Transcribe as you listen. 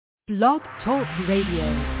Blog Talk Radio.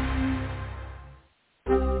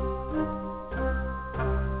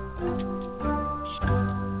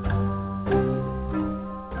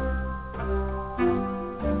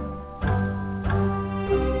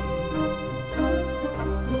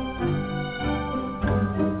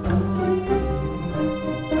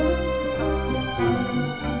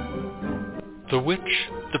 The Witch,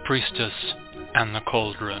 the Priestess, and the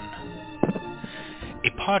Cauldron. A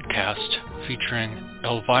podcast featuring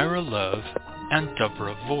Elvyra Love and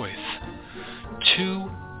Deborah Voith, two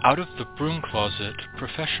out-of-the-broom-closet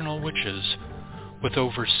professional witches with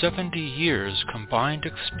over 70 years combined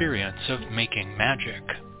experience of making magic.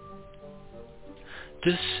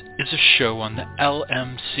 This is a show on the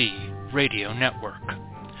LMC radio network.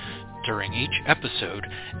 During each episode,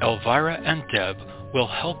 Elvyra and Deb will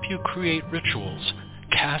help you create rituals,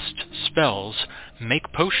 cast spells,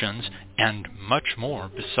 make potions, and much more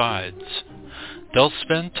besides. They'll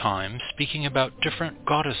spend time speaking about different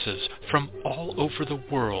goddesses from all over the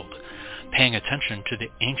world, paying attention to the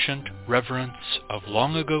ancient reverence of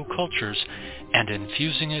long-ago cultures and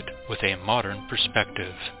infusing it with a modern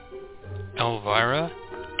perspective. Elvyra,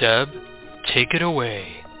 Deb, take it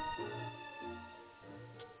away.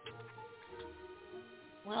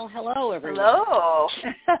 Well, hello, everyone. Hello.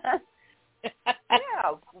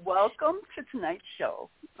 Yeah, welcome to tonight's show.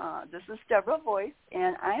 This is Deborah Voith,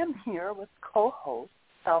 and I am here with co-host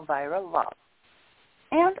Elvyra Love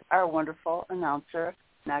and our wonderful announcer,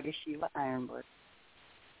 Nagashiva Ironwood.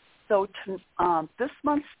 So this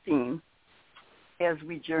month's theme, as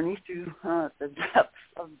we journey through the depths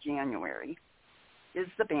of January, is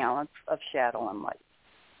the balance of shadow and light.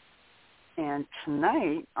 And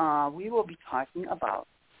tonight we will be talking about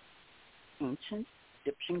ancient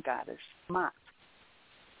Egyptian goddess Maat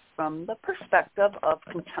from the perspective of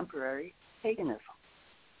contemporary paganism.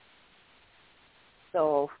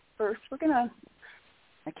 So first we're going to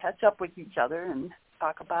catch up with each other and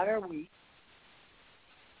talk about our week.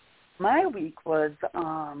 My week was,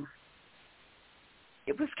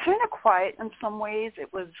 it was kind of quiet in some ways.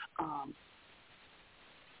 It was,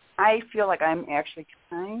 I feel like I'm actually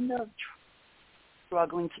kind of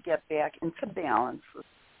struggling to get back into balance.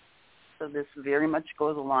 So this very much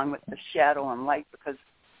goes along with the shadow and light because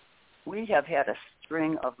we have had a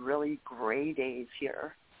string of really gray days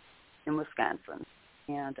here in Wisconsin.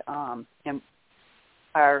 And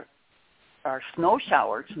our snow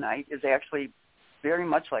shower tonight is actually very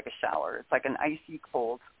much like a shower. It's like an icy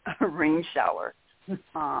cold rain shower.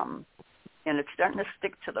 And it's starting to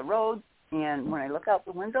stick to the road. And when I look out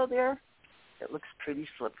the window there, it looks pretty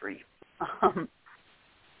slippery.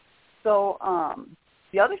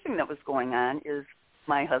 The other thing that was going on is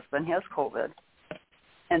my husband has COVID.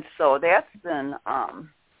 And so that's been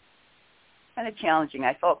kind of challenging.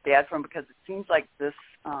 I felt bad for him because it seems like this,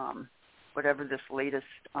 whatever this latest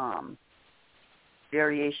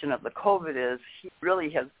variation of the COVID is, he really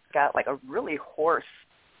has got like a really hoarse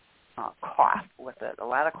cough with it, a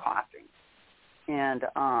lot of coughing. And,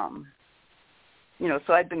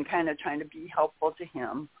 so I've been kind of trying to be helpful to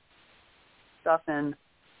him. And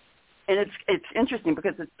it's interesting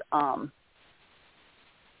because it's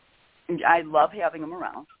I love having him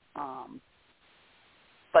around.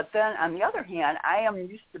 But then on the other hand, I am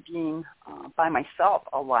used to being by myself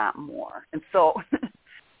a lot more. And so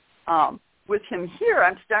with him here,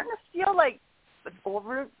 I'm starting to feel like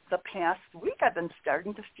over the past week, I've been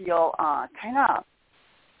starting to feel kind of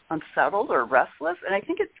unsettled or restless. And I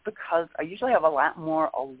think it's because I usually have a lot more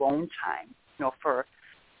alone time, for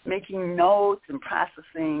making notes and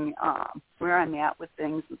processing where I'm at with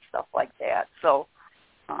things and stuff like that. So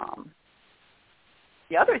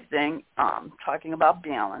the other thing, talking about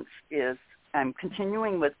balance, is I'm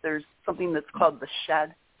continuing with, there's something that's called the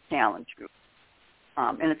Shed Challenge Group.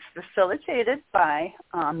 And it's facilitated by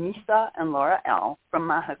Misa and Laura L. from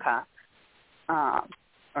Mahika.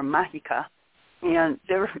 And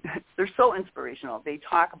they're so inspirational. They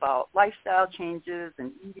talk about lifestyle changes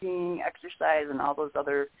and eating, exercise, and all those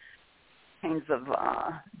other kinds of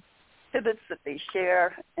tidbits that they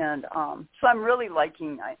share. And so I'm really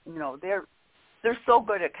liking, they're so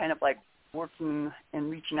good at kind of like working and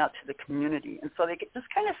reaching out to the community. And so they just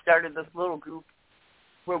kind of started this little group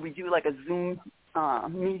where we do like a Zoom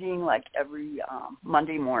meeting like every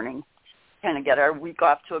Monday morning, kind of get our week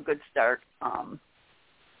off to a good start.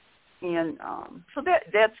 So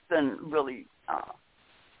that's been really,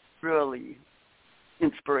 really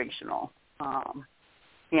inspirational.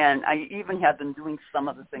 And I even have been doing some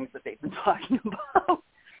of the things that they've been talking about,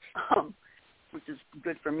 which is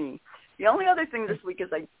good for me. The only other thing this week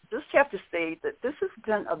is I just have to say that this has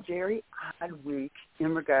been a very odd week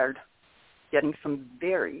in regard to getting some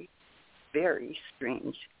very very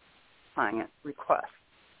strange client request.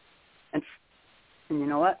 And you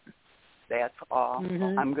know what? That's all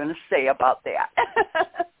I'm going to say about that.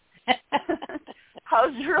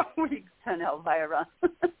 How's your week been, Elvyra?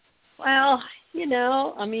 Well,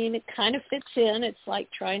 it kind of fits in. It's like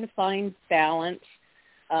trying to find balance.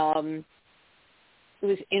 It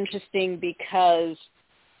was interesting because,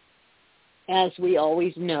 as we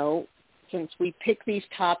always know, since we pick these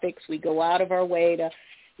topics, we go out of our way to,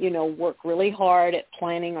 work really hard at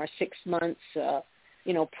planning our 6 months,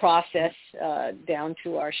 process down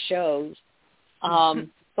to our shows.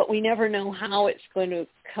 But we never know how it's going to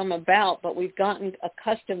come about. But we've gotten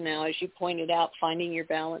accustomed now, as you pointed out, finding your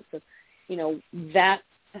balance of, that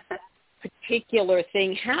particular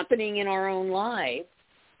thing happening in our own lives,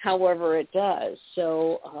 however it does.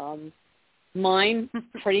 So mine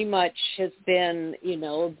pretty much has been,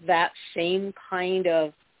 that same kind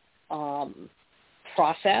of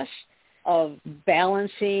process of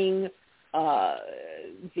balancing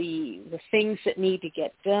the things that need to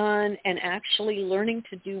get done, and actually learning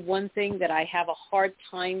to do one thing that I have a hard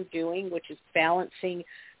time doing, which is balancing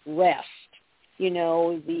rest.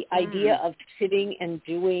 The idea of sitting and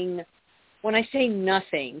doing, when I say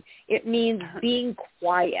nothing, it means being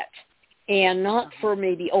quiet, and not for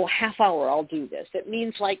maybe, half hour I'll do this. It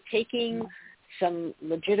means like taking some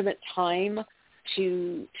legitimate time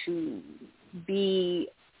to be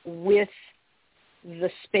with the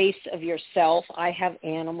space of yourself. I have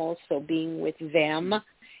animals, so being with them,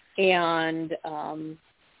 and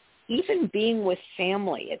even being with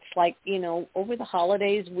family. It's like, over the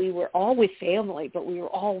holidays we were all with family, but we were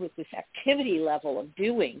all with this activity level of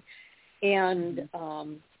doing. And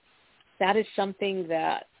that is something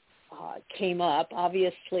that came up.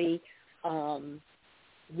 Obviously,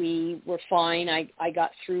 we were fine. I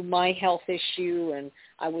got through my health issue, and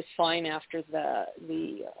I was fine after the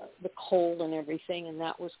cold and everything, and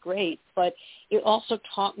that was great. But it also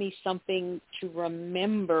taught me something to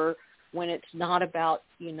remember when it's not about,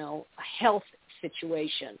 a health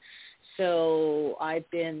situation. So I've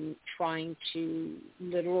been trying to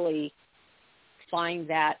literally find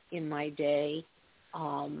that in my day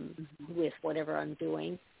with whatever I'm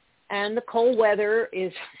doing. And the cold weather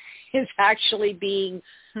is actually being,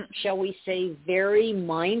 shall we say, very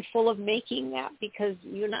mindful of making that, because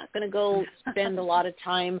you're not going to go spend a lot of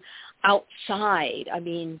time outside. I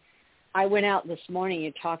mean, I went out this morning,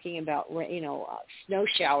 you're talking about, snow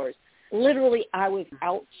showers. Literally, I was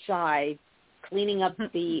outside cleaning up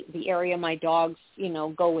the area my dogs,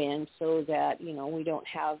 go in, so that, we don't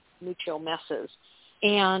have mucho messes.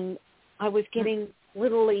 And I was getting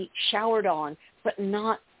literally showered on, but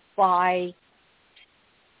not by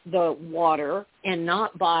the water and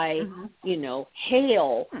not by,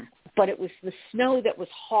 hail, but it was the snow that was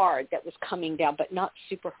hard that was coming down, but not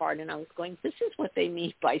super hard. And I was going, this is what they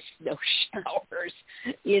mean by snow showers,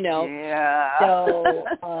 Yeah. So,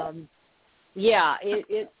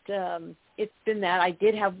 it's been that. I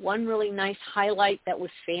did have one really nice highlight that was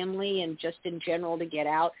family and just in general to get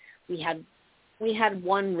out. We had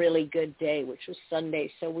one really good day, which was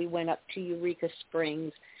Sunday. So we went up to Eureka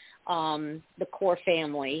Springs, the core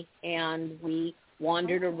family, and we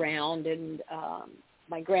wandered around, and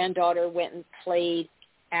my granddaughter went and played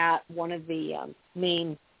at one of the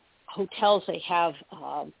main hotels. They have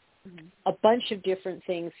a bunch of different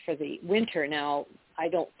things for the winter. Now, I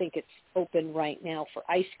don't think it's open right now for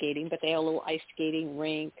ice skating, but they have a little ice skating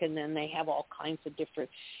rink, and then they have all kinds of different,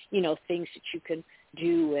 things that you can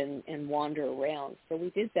do and wander around. So we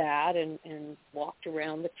did that and walked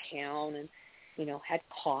around the town and, had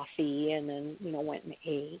coffee, and then, went and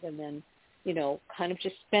ate, and then, kind of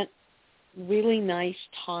just spent really nice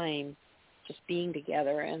time just being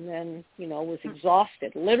together, and then, was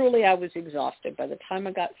exhausted. Literally, I was exhausted. By the time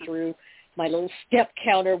I got through, my little step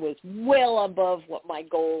counter was well above what my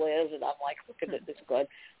goal is, and I'm like, look at this good.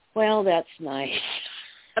 Well, that's nice,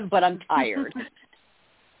 but I'm tired.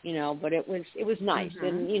 But it was nice,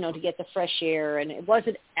 and, to get the fresh air, and it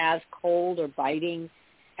wasn't as cold or biting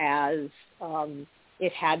as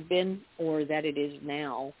it had been or that it is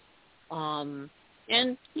now. And,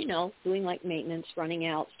 doing like maintenance, running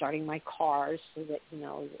out, starting my cars so that,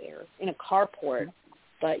 they're in a carport,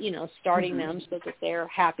 but, starting them so that they're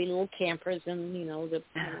happy little campers, and,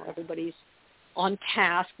 everybody's on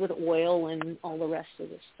task with oil and all the rest of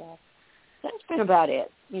this stuff. That's been about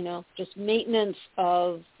it, just maintenance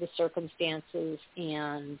of the circumstances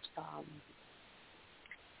and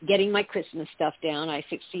getting my Christmas stuff down. I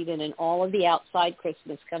succeeded in all of the outside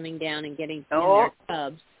Christmas coming down and getting in their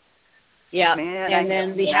tubs. Yeah, Man, and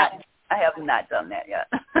then I have not done that yet.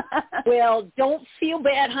 Well, don't feel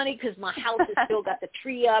bad, honey, because my house has still got the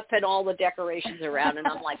tree up and all the decorations around, and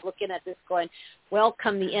I'm like looking at this going, well,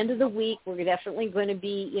 come the end of the week, we're definitely going to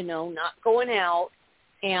be, not going out,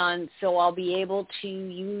 and so I'll be able to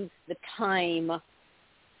use the time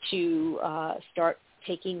to start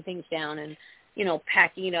taking things down and,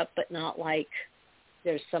 packing it up, but not like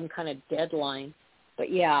there's some kind of deadline.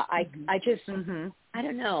 But yeah, I just, I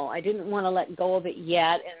don't know. I didn't want to let go of it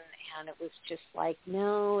yet, and it was just like,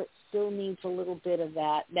 no, it still needs a little bit of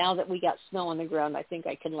that. Now that we got snow on the ground, I think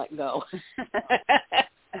I can let go.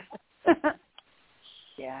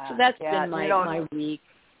 Yeah. So that's been my week.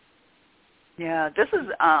 Yeah, this is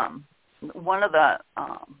one of the,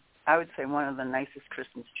 I would say one of the nicest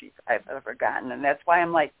Christmas trees I've ever gotten, and that's why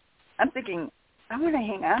I'm thinking I want to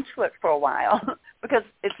hang on to it for a while because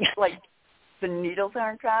it's like the needles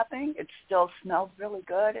aren't dropping. It still smells really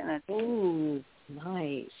good, and it's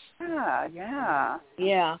nice.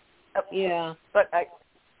 Yeah. But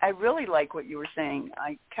I really like what you were saying.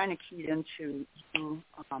 I kind of keyed into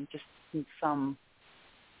just some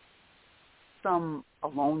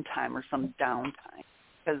alone time or some downtime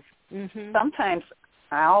because sometimes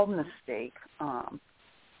I'll mistake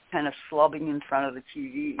kind of slubbing in front of the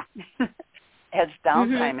TV as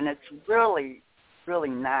downtime, and it's really, really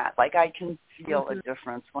not. Like I can feel a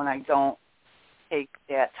difference when I don't take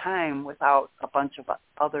that time without a bunch of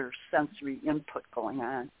other sensory input going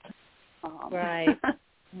on. Right.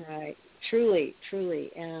 Truly.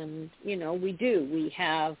 And, we do. We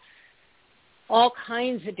have all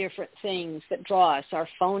kinds of different things that draw us. Our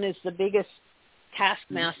phone is the biggest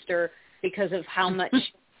taskmaster because of how much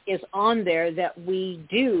is on there that we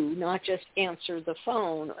do, not just answer the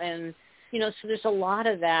phone. And, so there's a lot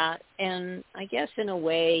of that. And I guess in a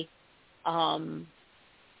way,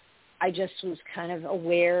 I just was kind of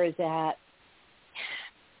aware that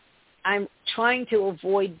I'm trying to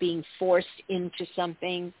avoid being forced into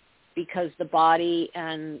something because the body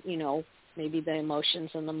and, maybe the emotions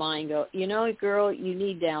and the mind go, girl, you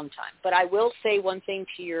need downtime. But I will say one thing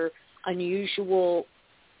to your unusual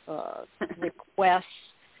requests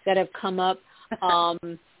that have come up.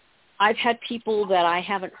 I've had people that I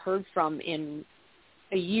haven't heard from in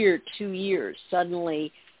a year, 2 years,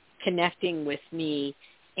 suddenly connecting with me,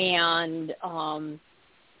 and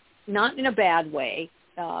not in a bad way,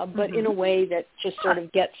 but in a way that just sort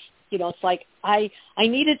of gets, it's like, I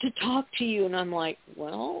needed to talk to you, and I'm like,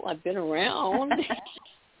 well, I've been around,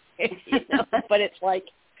 but it's like,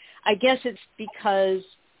 I guess it's because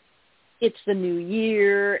it's the new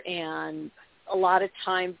year, and a lot of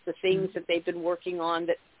times the things that they've been working on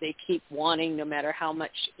that they keep wanting, no matter how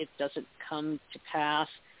much it doesn't come to pass,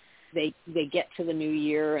 they get to the new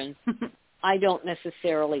year, and I don't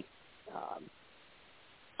necessarily.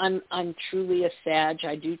 I'm truly a Sag.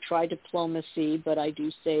 I do try diplomacy, but I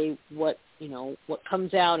do say what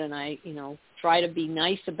comes out, and I try to be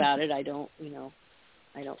nice about it. I don't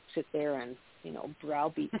sit there and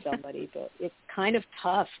browbeat somebody, but it's kind of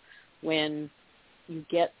tough when you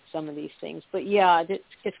get some of these things. But yeah,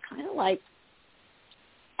 it's kind of like,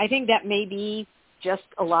 I think that may be just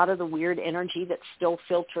a lot of the weird energy that's still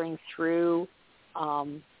filtering through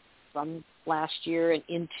from last year and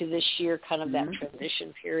into this year, kind of that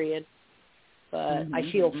transition period. But I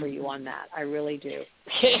feel for you on that. I really do.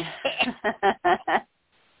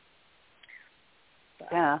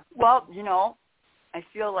 Yeah. Well, I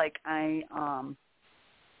feel like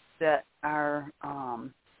that our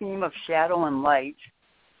theme of shadow and light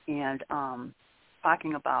and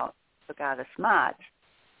talking about the goddess Maat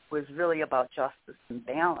was really about justice and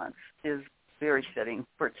balance is very fitting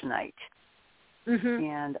for tonight.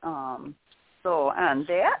 And so on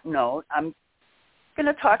that note, I'm going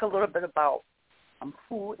to talk a little bit about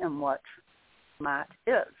who and what Maat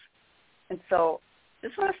is. And so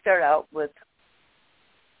just want to start out with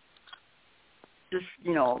just,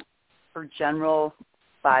 her general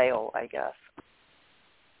bio, I guess.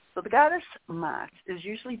 So the goddess Maat is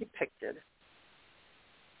usually depicted,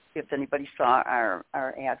 if anybody saw our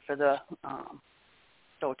ad for the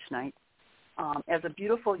show tonight, as a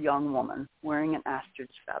beautiful young woman wearing an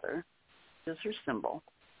ostrich feather. This is her symbol.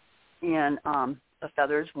 And the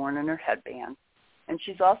feather is worn in her headband. And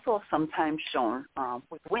she's also sometimes shown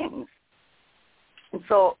with wings. And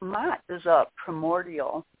so Maat is a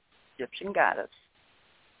primordial Egyptian goddess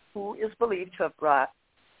who is believed to have brought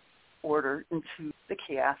order into the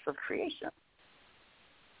chaos of creation.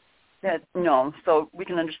 So we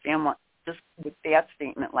can understand just with that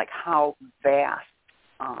statement, like how vast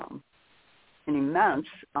and immense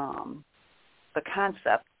the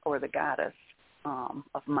concept or the goddess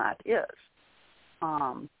of Maat is.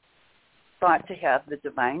 thought to have the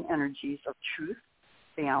divine energies of truth,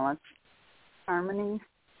 balance, harmony,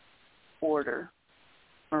 order,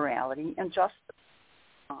 morality, and justice.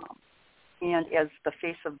 And as the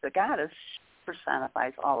face of the goddess, she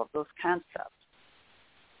personifies all of those concepts.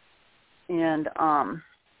 And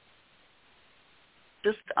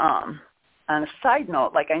just on a side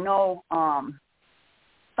note, like I know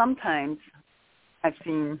sometimes I've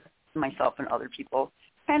seen myself and other people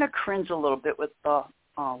kind of cringe a little bit with the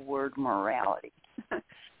word morality.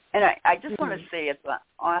 And I just want to say at the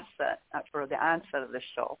onset of the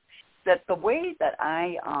show that the way that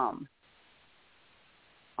I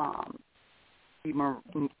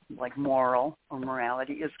like moral or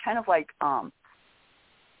morality is kind of like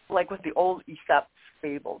with the old Aesop's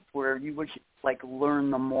fables, where you would like learn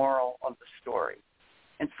the moral of the story.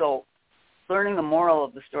 And so learning the moral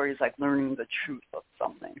of the story is like learning the truth of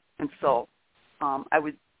something. And so I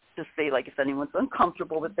would just say, like, if anyone's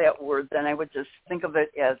uncomfortable with that word, then I would just think of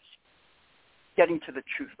it as getting to the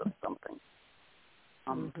truth of something.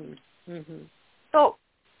 So,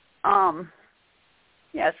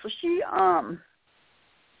 so she,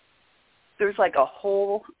 there's like a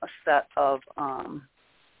whole set of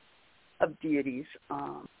deities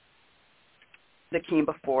that came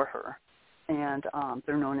before her, and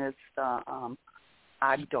they're known as the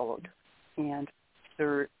Agdod, and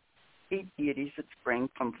they're 8 deities that spring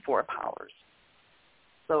from 4 powers.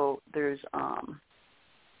 So there's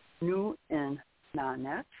Nu and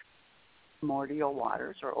Nanet, primordial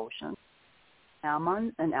waters or oceans,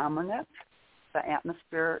 Ammon and Ammonet, the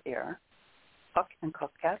atmosphere or air, Kuk and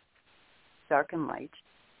Kukket, dark and light,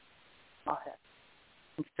 Voith,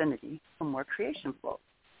 infinity, from where creation flows.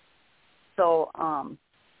 So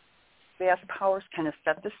vast powers kind of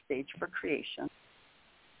set the stage for creation,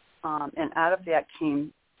 and out of that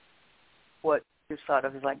came what is thought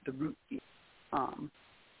of as like the root deities,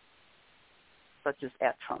 such as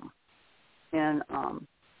Atum. And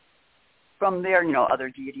from there, other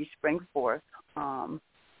deities sprang forth from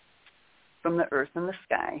the earth and the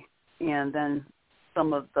sky. And then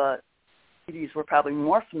some of the deities we're probably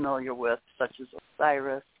more familiar with, such as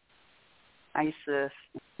Osiris, Isis,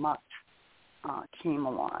 and Maat, came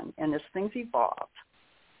along. And as things evolved,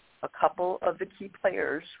 a couple of the key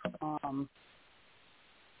players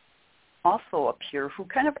also appear, who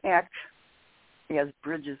kind of act as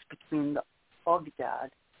bridges between the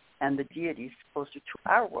Ogdad and the deities closer to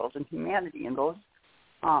our world and humanity. And those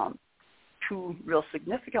 2 real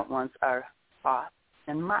significant ones are Voith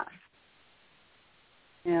and Maat.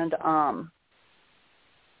 And I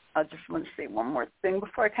just want to say one more thing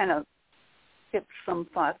before I kind of get some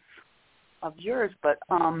thoughts of yours, but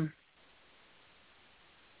I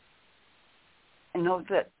know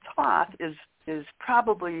that Voith is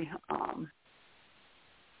probably, I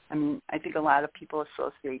think a lot of people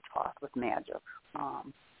associate Voith with magic.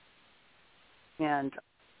 And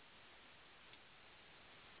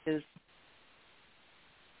is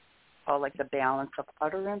called like the balance of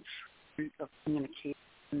utterance, of communication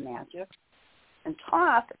and magic. And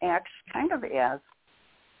Voith acts kind of as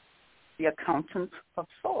the accountant of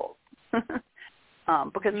souls,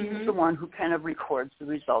 because he's the one who kind of records the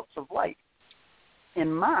results of life.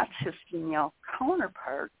 In Maat, his female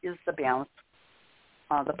counterpart is the balance,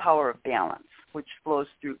 the power of balance, which flows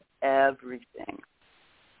through everything,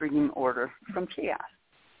 bringing order from chaos.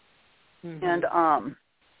 And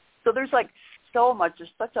so there's like so much, there's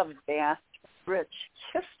such a vast, rich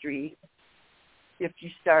history if you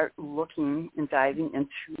start looking and diving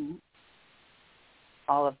into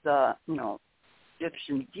all of the,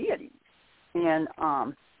 Egyptian deities. And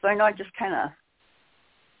so I know I just kind of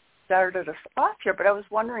started us off here, but I was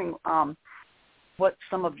wondering what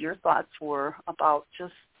some of your thoughts were about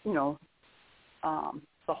just, the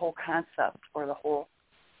whole concept or the whole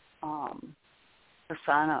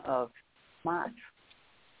persona of Maat.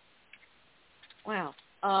 Wow.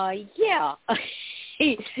 Yeah.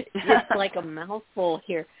 It's like a mouthful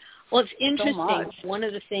here. Well, it's interesting. So one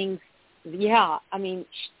of the things,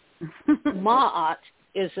 Maat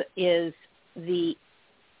is the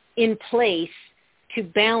in place to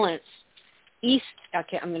balance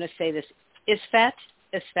I'm going to say this, Isfet,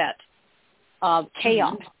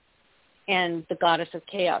 chaos, and the goddess of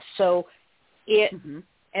chaos. So it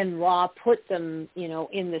and Ra put them,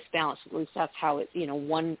 in this balance. At least that's how it,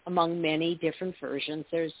 one among many different versions.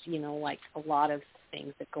 There's, like a lot of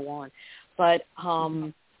things that go on. But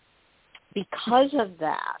because of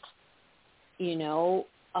that,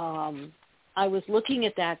 I was looking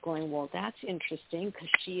at that going, well, that's interesting because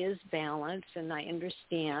she is balanced, and I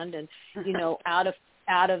understand. And,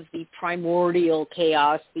 out of the primordial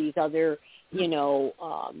chaos, these other,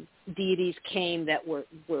 deities came that were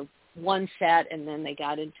one set, and then they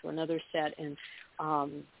got into another set, and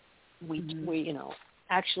we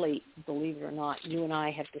actually, believe it or not, you and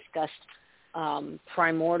I have discussed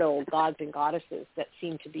primordial gods and goddesses that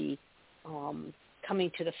seem to be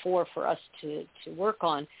coming to the fore for us to work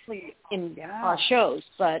on in our shows.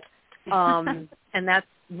 But and that's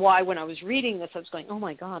why when I was reading this, I was going, oh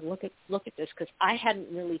my God, look at this, because I hadn't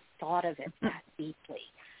really thought of it that deeply,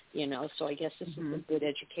 So I guess this is a good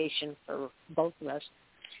education for both of us.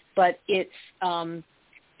 But it's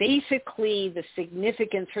basically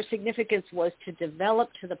her significance was to develop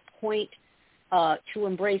to the point to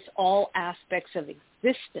embrace all aspects of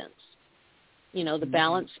existence, the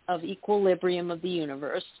balance of equilibrium of the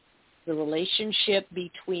universe, the relationship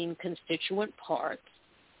between constituent parts,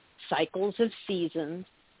 cycles of seasons,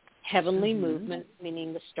 heavenly movement,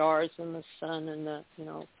 meaning the stars and the sun and the,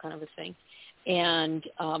 kind of a thing. And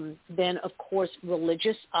then, of course,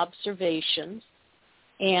 religious observations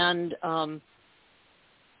and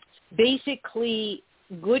basically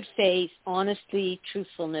good faith, honesty,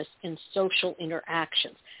 truthfulness, and social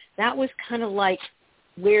interactions. That was kind of like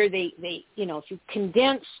where they if you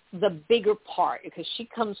condense the bigger part, because she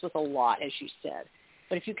comes with a lot, as you said,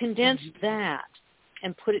 but if you condense that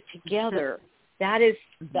and put it together, that is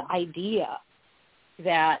the idea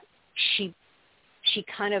that she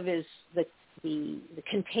kind of is the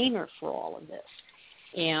container for all of this.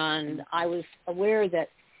 And I was aware that,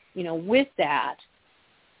 with that,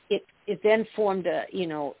 it then formed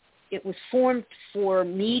it was formed for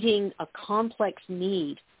meeting a complex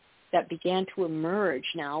need that began to emerge.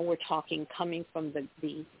 Now we're talking coming from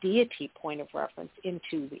the deity point of reference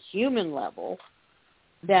into the human level,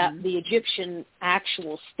 that the Egyptian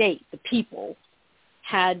actual state, the people,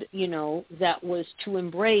 had, that was to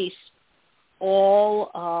embrace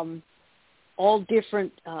all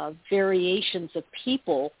different variations of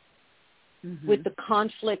people with the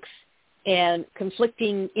conflicts and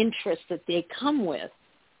conflicting interests that they come with,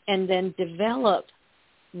 and then develop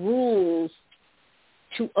rules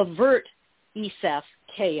to avert Isef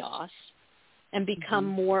chaos and become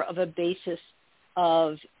more of a basis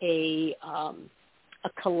of a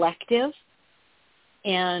collective.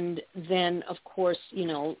 And then, of course,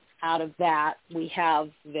 out of that, we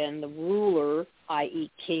have then the ruler,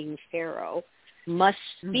 i.e. King Pharaoh, must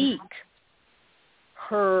speak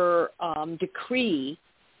her decree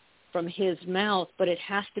from his mouth, but it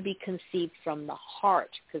has to be conceived from the heart,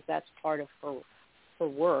 because that's part of her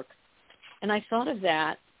work. And I thought of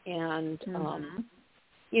that, and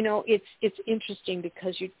it's interesting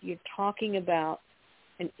because you're talking about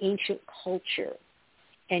an ancient culture,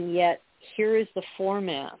 and yet here is the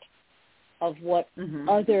format of what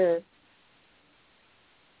other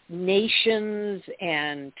nations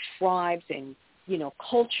and tribes and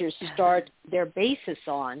cultures start their basis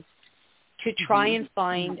on, to try and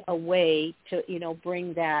find a way to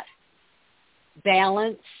bring that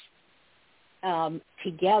balance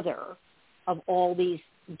together of all these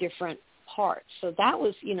different parts. So that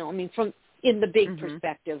was from in the big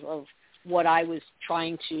perspective of what I was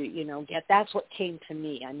trying to get. That's what came to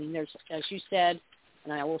me. I mean, there's, as you said,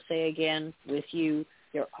 and I will say again with you,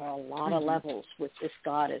 there are a lot of levels with this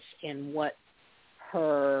goddess and what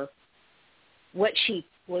she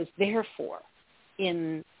was there for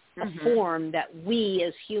in a form that we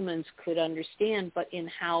as humans could understand, but in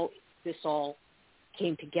how this all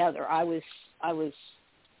came together. I was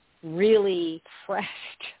really pressed.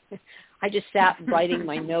 I just sat writing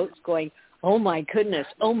my notes going, oh my goodness,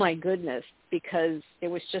 because there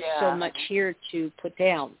was just so much here to put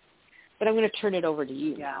down. But I'm going to turn it over to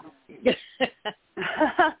you now.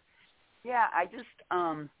 I just,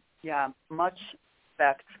 much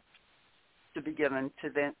respect to be given to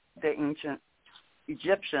the ancient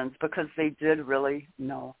Egyptians, because they did really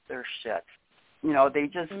know their shit. They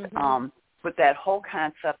just, with that whole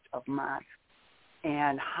concept of Maat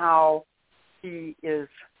and how she is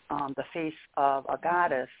the face of a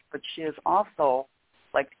goddess, but she is also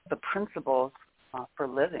like the principles for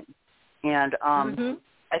living. And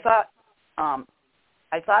I thought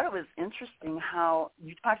it was interesting how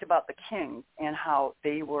you talked about the kings and how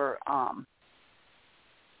they were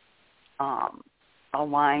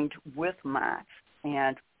aligned with Maat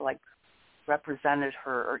and like represented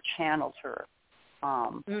her or channeled her.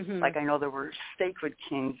 Like I know there were sacred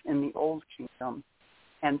kings in the Old Kingdom,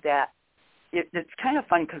 and that it's kind of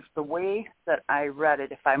funny because the way that I read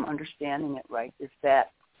it, if I'm understanding it right, is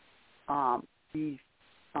that these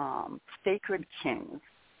sacred kings,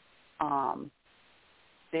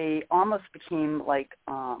 they almost became like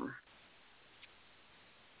a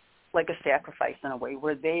sacrifice in a way,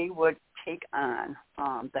 where they would take on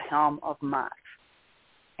the helm of Maat.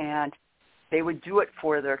 And they would do it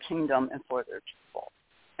for their kingdom and for their people.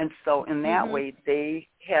 And so in that way, they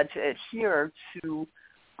had to adhere to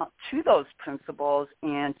those principles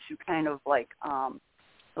and to kind of like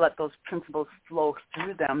let those principles flow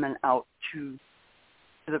through them and out to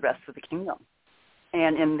the rest of the kingdom.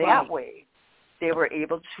 And in that way, they were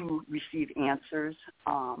able to receive answers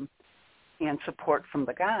and support from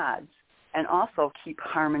the gods, and also keep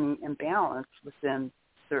harmony and balance within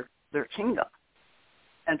their kingdom.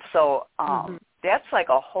 And so that's like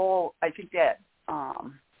a whole, I think that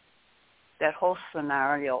that whole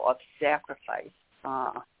scenario of sacrifice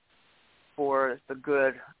for the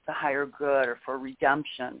good, the higher good, or for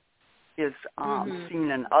redemption is seen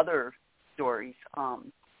in other stories,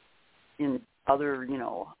 in other,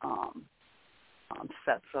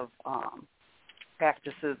 sets of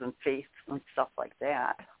practices and faiths and stuff like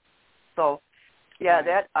that. So,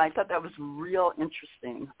 that I thought that was real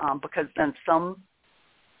interesting because then some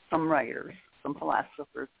writers, some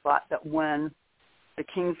philosophers thought that when the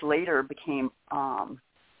kings later became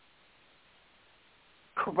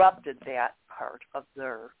corrupted that part of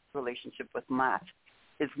their relationship with Maat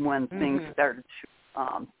is when things started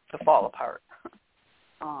to fall apart.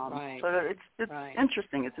 So it's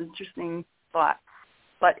interesting. It's an interesting thought.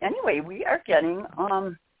 But anyway, we are getting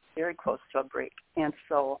very close to a break. And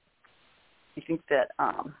so I think that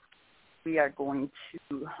we are going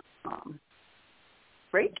to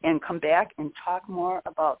break and come back and talk more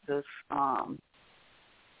about this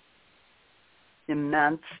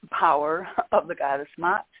immense power of the goddess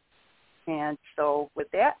Maat. And so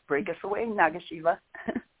with that, break us away, Nagashiva.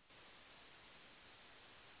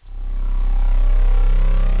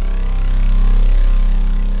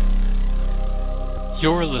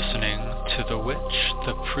 You're listening to The Witch,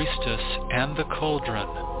 the Priestess, and the Cauldron,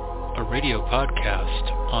 a radio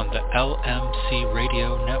podcast on the LMC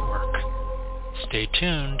Radio Network. Stay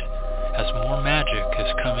tuned as more magic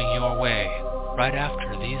is coming your way right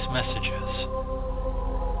after these messages.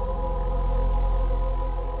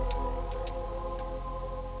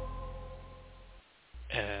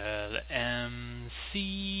 LMC.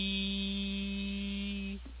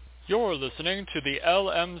 You're listening to the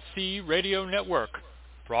LMC Radio Network,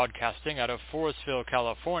 broadcasting out of Forestville,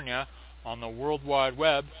 California, on the World Wide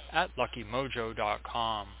Web at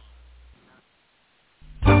luckymojo.com.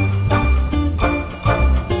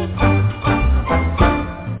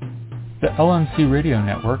 The LMC Radio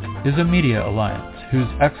Network is a media alliance whose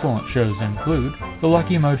excellent shows include the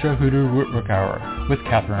Lucky Mojo Hoodoo Rootwork Hour with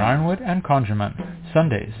Catherine Ironwood and Conjurement,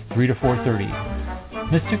 Sundays 3 to 4:30.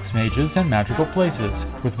 Mystics, Mages, and Magical Places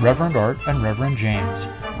with Reverend Art and Reverend James,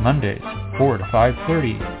 Mondays 4 to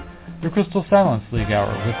 5:30. The Crystal Silence League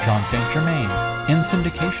Hour with John St. Germain, in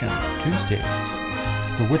syndication, Tuesdays.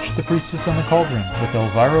 The Witch, the Priestess, and the Cauldron with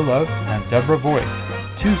Elvyra Love and Deborah Voith,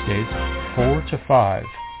 Tuesdays 4 to 5.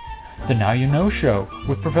 The Now You Know Show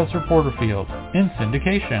with Professor Porterfield, in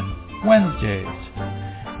syndication, Wednesdays.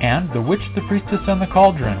 And The Witch, the Priestess, and the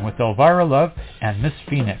Cauldron with Elvyra Love and Miss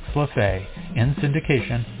Phoenix LaFay, in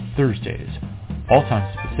syndication, Thursdays. All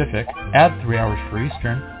times Pacific, add 3 hours for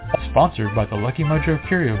Eastern, sponsored by the Lucky Mojo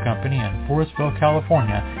Curio Company in Forestville,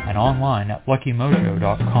 California, and online at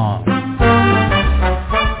luckymojo.com.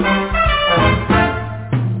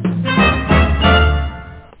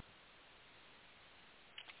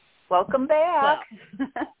 Welcome back.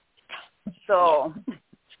 So,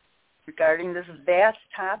 regarding this vast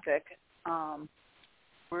topic, I'm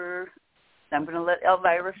going to let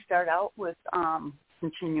Elvyra start out with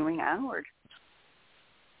continuing onward.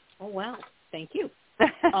 Oh, wow. Thank you.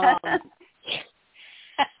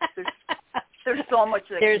 There's so much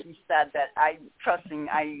that can be said that I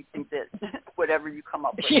think that whatever you come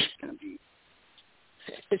up with is going to be.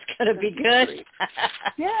 It's going to be good.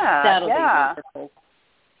 Yeah, that'll be wonderful.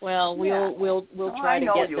 Well, we'll try to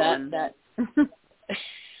get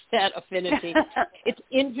that affinity. It's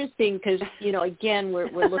interesting because again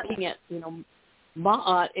we're looking at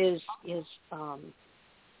Maat is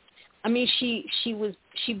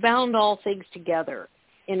she bound all things together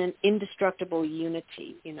in an indestructible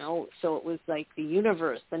unity, so it was like the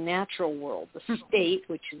universe, the natural world, the state,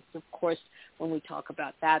 which is, of course, when we talk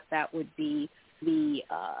about that would be the,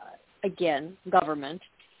 again, government,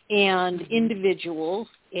 and individuals,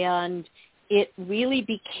 and it really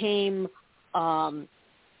became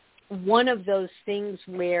one of those things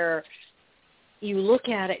where you look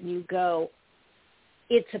at it and you go,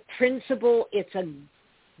 it's a principle, it's a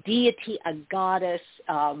deity, a goddess,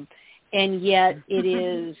 and yet it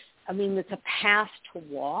is, it's a path to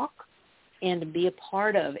walk and to be a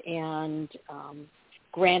part of. And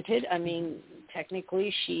granted,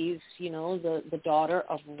 technically she's, the daughter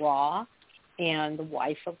of Ra and the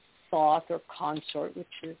wife of Thoth or consort, which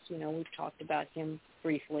is, we've talked about him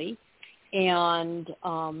briefly, and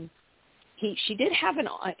she did have an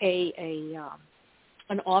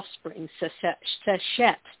offspring,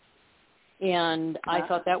 Seshet, and I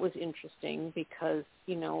thought that was interesting because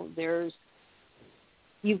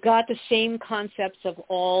you've got the same concepts of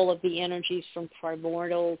all of the energies from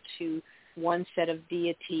primordial to one set of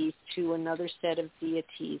deities to another set of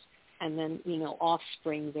deities, and then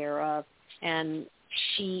offspring thereof. And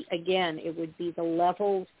she, again, it would be the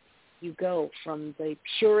levels you go from the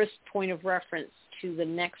purest point of reference to the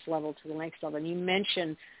next level to the next level. And you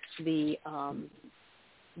mentioned the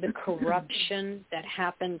corruption that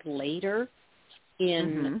happened later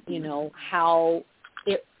in how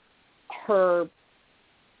her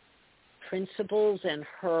principles and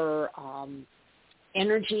her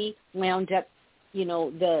energy wound up,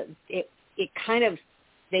 it kind of,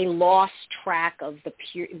 they lost track of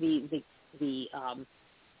the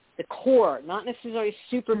core, not necessarily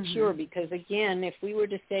super pure, because again, if we were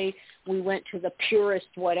to say we went to the purest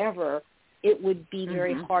whatever, it would be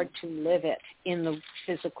very hard to live it in the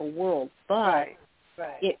physical world. But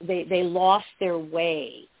they lost their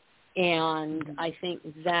way, and I think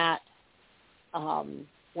that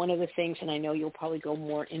one of the things, and I know you'll probably go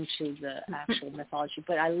more into the actual mythology,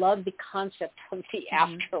 but I love the concept of the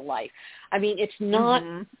afterlife. I mean, it's not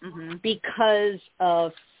because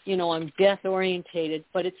of, I'm death-orientated,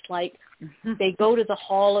 but it's like they go to the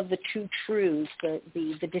Hall of the Two Truths,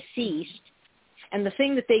 the deceased, and the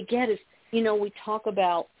thing that they get is, we talk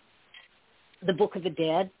about the Book of the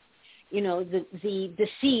Dead. The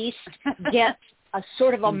deceased gets a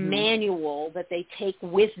sort of a manual that they take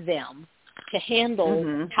with them to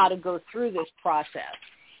handle how to go through this process.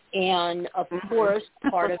 And, of course,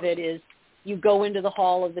 part of it is you go into the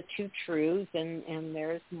Hall of the Two Truths, and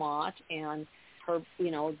there's Maat, and her,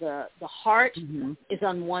 the heart is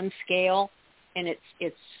on one scale, and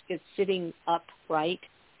it's sitting upright,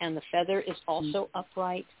 and the feather is also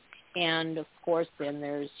upright. And, of course, then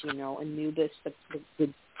there's, Anubis, the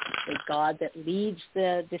god that leads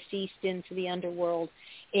the deceased into the underworld.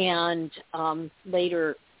 And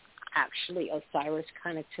later, actually, Osiris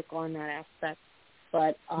kind of took on that aspect.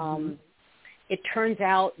 But it turns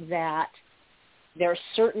out that there are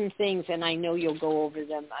certain things, and I know you'll go over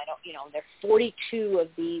them. There are 42 of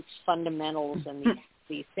these fundamentals and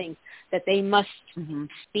these things that they must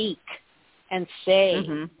speak and say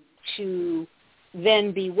to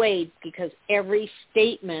then be weighed, because every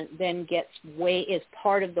statement then is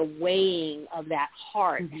part of the weighing of that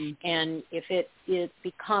heart. And if it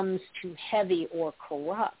becomes too heavy or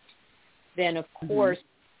corrupt, then of course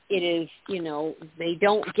it is, they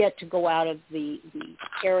don't get to go out of the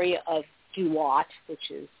area of duat,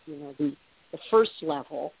 which is, the first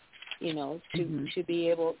level, to be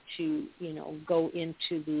able to, go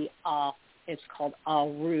into the, it's called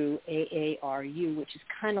Aru, A-A-R-U, which is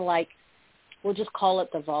kind of like, we'll just call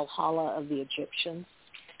it the Valhalla of the Egyptians.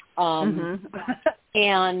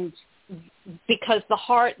 And because the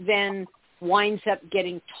heart then winds up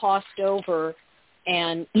getting tossed over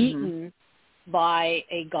and eaten by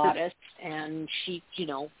a goddess, and she,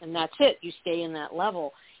 and that's it. You stay in that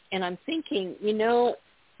level. And I'm thinking,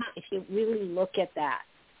 if you really look at that,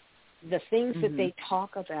 the things that they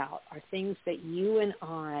talk about are things that you and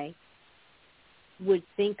I would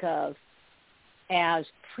think of as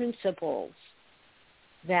principles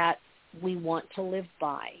that we want to live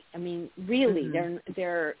by. I mean, really,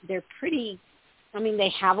 they're pretty. I mean, they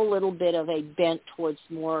have a little bit of a bent towards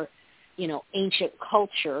more, ancient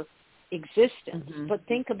culture existence. But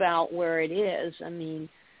think about where it is. I mean,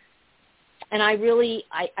 and I really,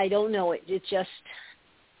 I don't know. It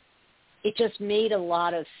just made a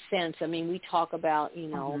lot of sense. I mean, we talk about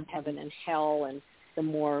heaven and hell and the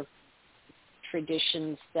more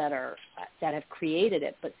traditions that have created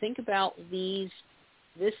it. But think about this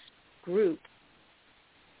group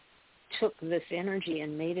took this energy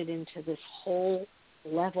and made it into this whole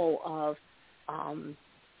level of,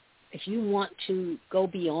 if you want to go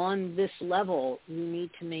beyond this level, you need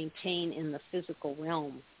to maintain in the physical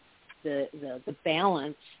realm the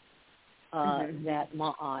balance that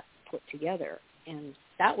Maat put together. And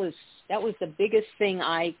that was the biggest thing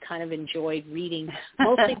I kind of enjoyed reading,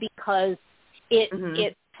 mostly because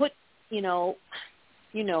it put,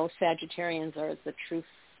 Sagittarians are the truth,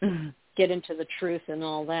 get into the truth and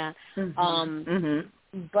all that.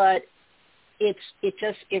 But it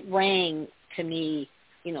rang to me,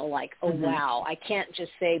 like, oh, wow. I can't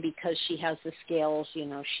just say because she has the scales,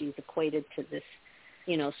 she's equated to this,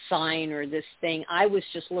 sign or this thing. I was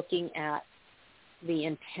just looking at the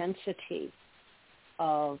intensity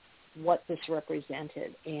of what this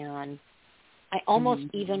represented. And I almost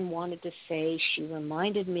even wanted to say she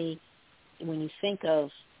reminded me, when you think of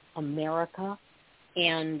America,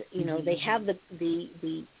 and they have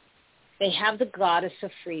they have the goddess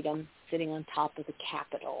of freedom sitting on top of the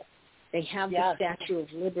Capitol. They have the Statue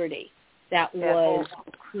of Liberty that was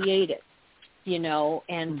created,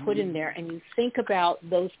 and put in there. And you think about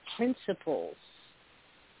those principles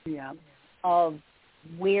of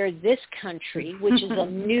where this country, which is a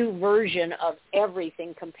new version of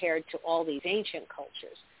everything compared to all these ancient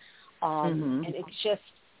cultures, and it's just,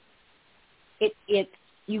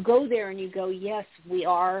 you go there and you go, yes, we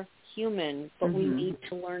are human, but we need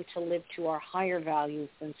to learn to live to our higher values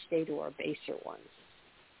and stay to our baser ones.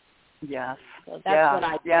 Yes. So that's what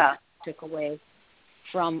I took away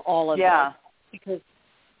from all of that. Because,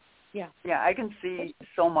 I can see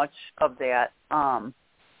so much of that.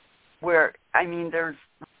 Where, there's,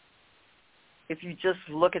 if you just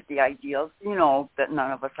look at the ideals, that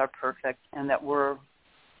none of us are perfect and that we're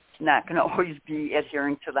not going to always be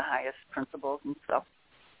adhering to the highest principles and stuff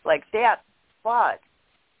like that. But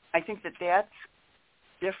I think that that's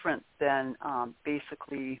different than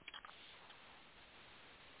basically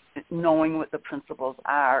knowing what the principles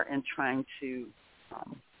are and trying to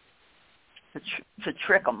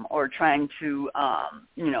trick them or trying to,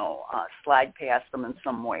 slide past them in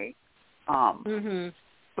some way.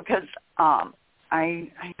 Because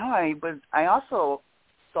I also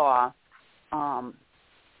saw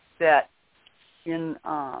that in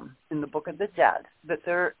the Book of the Dead that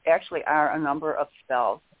there actually are a number of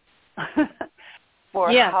spells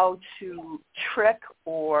for how to trick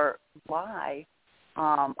or lie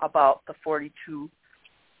about the 42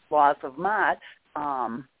 laws of Maat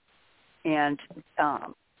and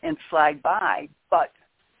slide by. But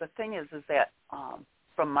the thing is that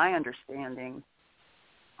from my understanding,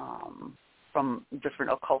 from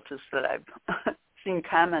different occultists that I've seen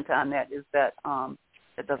comment on that, is that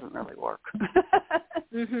it doesn't really work.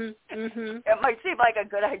 It might seem like a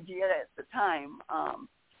good idea at the time,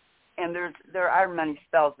 and there are many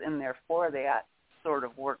spells in there for that sort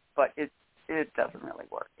of work, but it doesn't really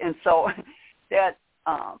work. And so that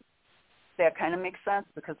kind of makes sense,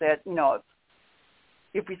 because that,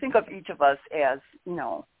 if we think of each of us as,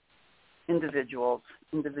 individual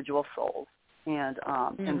souls, and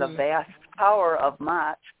the vast power of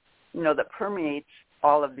Maat, that permeates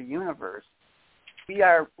all of the universe, we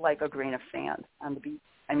are like a grain of sand on the beach.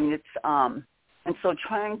 It's and so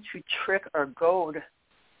trying to trick or goad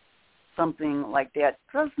something like that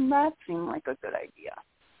does not seem like a good idea.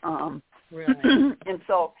 Really.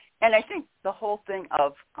 And I think the whole thing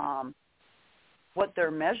of what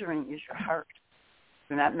they're measuring is your heart.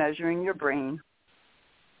 They're not measuring your brain.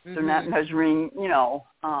 They're not measuring,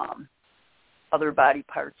 other body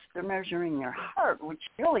parts. They're measuring your heart, which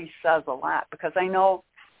really says a lot, because I know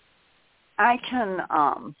I can,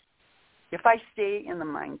 if I stay in the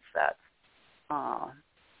mindset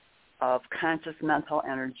of conscious mental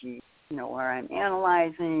energy, where I'm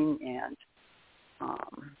analyzing and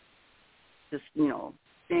just,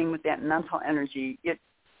 staying with that mental energy, it,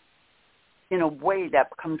 in a way, that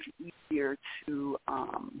becomes easier to,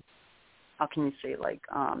 how can you say, like,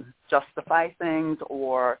 justify things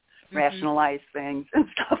or rationalize things and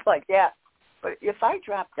stuff like that. But if I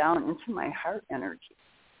drop down into my heart energy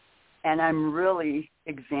and I'm really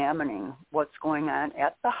examining what's going on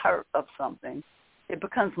at the heart of something, it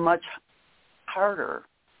becomes much harder,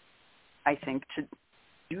 I think, to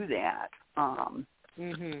do that.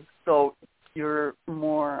 So you're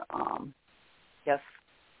more,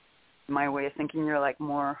 my way of thinking, you're like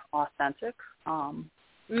more authentic as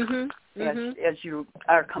you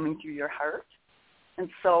are coming through your heart. And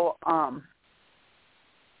so,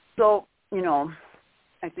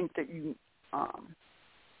 I think that you,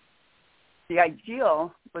 the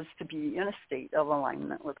ideal was to be in a state of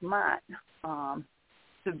alignment with Maat,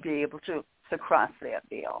 to be able to cross that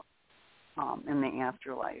veil in the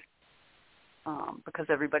afterlife, because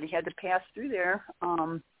everybody had to pass through there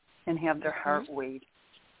and have their heart weighed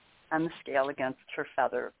on the scale against her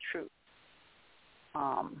feather of truth.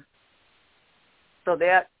 So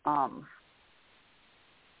that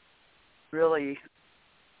really,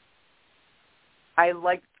 I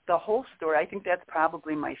like the whole story. I think that's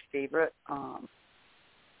probably my favorite.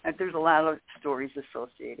 And there's a lot of stories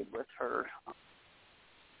associated with her, a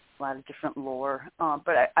lot of different lore.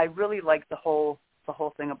 But I really like the whole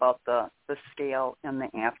thing about the scale and the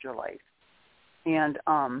afterlife. And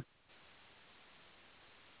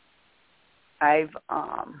I've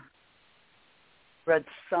read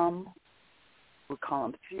some, we call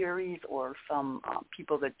them theories, or some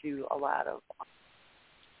people that do a lot of,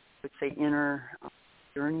 let's say, inner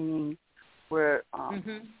journeying, where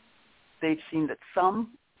they've seen that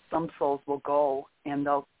some souls will go and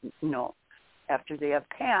they'll, after they have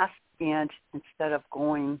passed, and instead of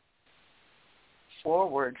going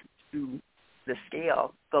forward to the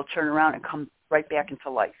scale, they'll turn around and come right back into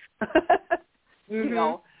life.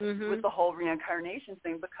 With the whole reincarnation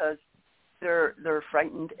thing, because they're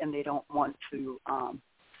frightened and they don't want to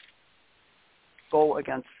go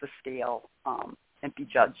against the scale and be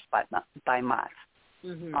judged by Maat.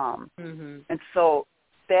 And so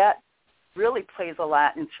that really plays a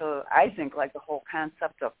lot into, I think, like the whole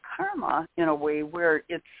concept of karma in a way where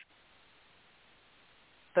it's,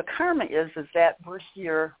 the karma is that we're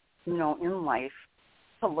here, in life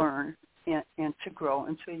to learn and to grow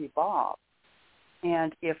and to evolve.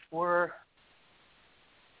 And if we're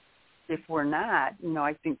not,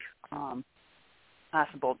 I think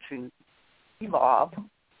possible to evolve.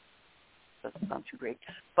 Doesn't sound too great,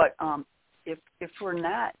 but if we're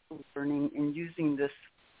not learning and using this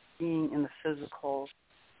being in the physical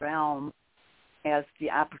realm as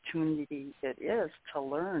the opportunity it is to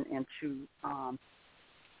learn and to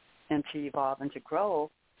evolve and to grow,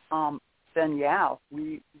 then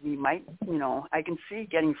we might, I can see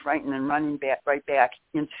getting frightened and running right back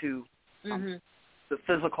into the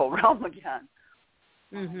physical realm again.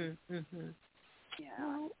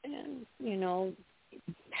 Yeah, and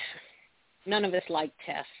none of us like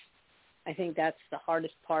tests. I think that's the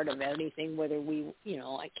hardest part of anything, whether we,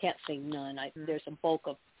 I can't say none. There's a bulk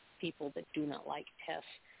of people that do not like tests.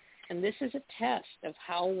 And this is a test of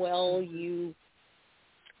how well you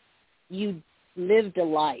lived a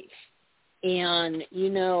life. And,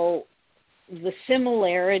 the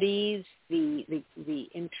similarities, the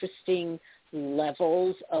interesting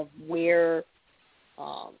levels of where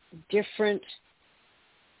different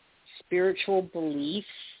spiritual beliefs,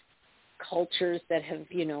 cultures that have,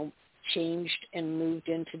 changed and moved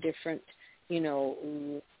into different,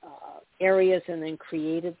 areas and then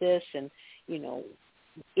created this. And,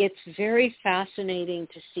 it's very fascinating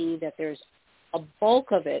to see that there's a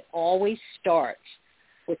bulk of it always starts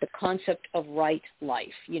with the concept of right life,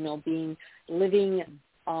 living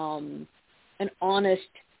an honest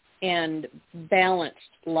and balanced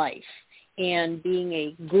life and being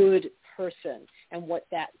a good person and what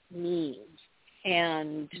that means.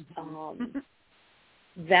 And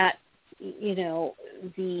that,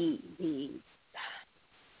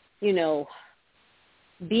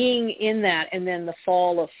 being in that, and then the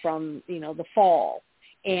fall the fall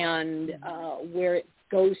and where it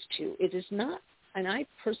goes to. It is not, and I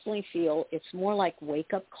personally feel it's more like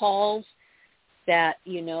wake-up calls that,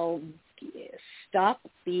 stop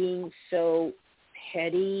being so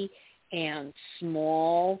petty and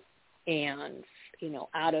small and,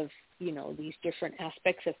 out of, these different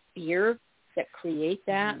aspects of fear that create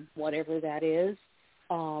that, whatever that is,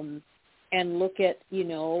 and look at,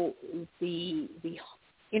 the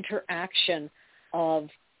interaction of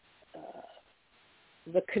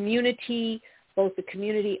the community, both the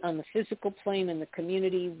community on the physical plane and the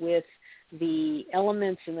community with the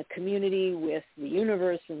elements and the community with the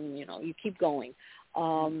universe, and, you keep going.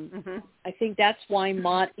 I think that's why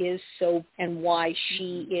Maat is so, and why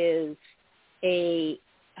she is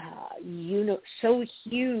so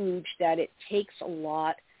huge that it takes a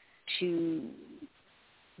lot to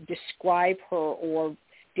describe her, or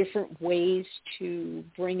different ways to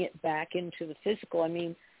bring it back into the physical. I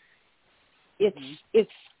mean, it's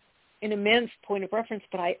an immense point of reference,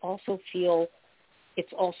 but I also feel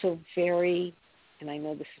it's also very, and I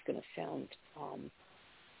know this is going to sound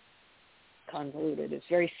convoluted, it's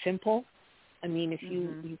very simple. I mean, if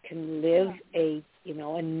you can live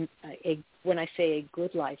when I say a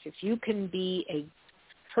good life, if you can be a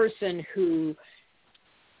person who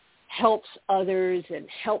helps others and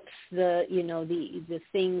helps the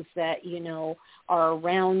things that, are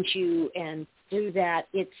around you, and do that,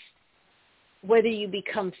 it's whether you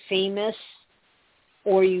become famous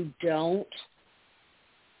or you don't,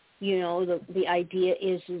 the idea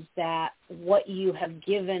is that what you have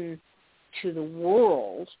given to the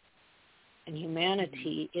world and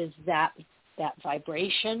humanity is that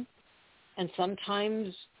vibration. And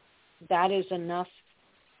sometimes that is enough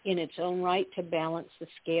in its own right to balance the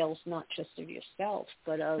scales, not just of yourself,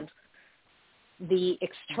 but of the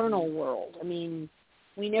external world. I mean,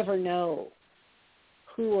 we never know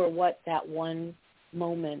who or what that one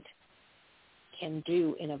moment can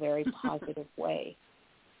do in a very positive way.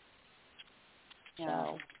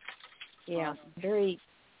 So, yeah, very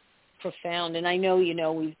profound. And I know,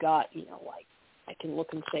 we've got, like, I can look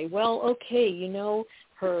and say, well, okay,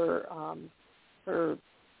 her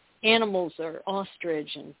animals are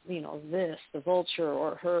ostrich and, the vulture,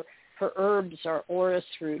 or her herbs are orris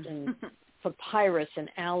root and, papyrus and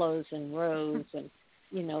aloes and rose and,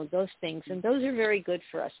 those things. And those are very good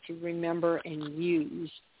for us to remember and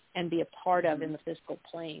use and be a part of in the physical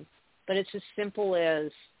plane. But it's as simple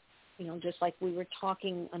as, just like we were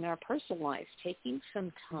talking in our personal lives, taking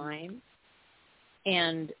some time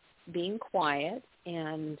and being quiet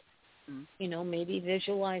and, maybe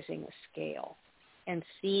visualizing a scale and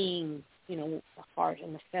seeing, the heart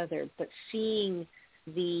and the feather, but seeing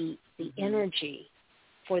the energy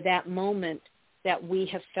for that moment that we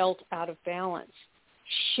have felt out of balance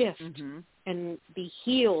shift and be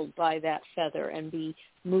healed by that feather and be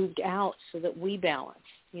moved out so that we balance,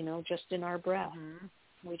 just in our breath.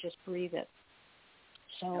 We just breathe it.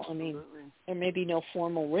 So, Absolutely. There may be no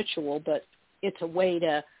formal ritual, but it's a way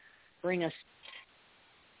to bring us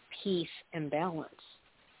peace and balance.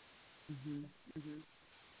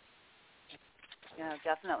 Yeah,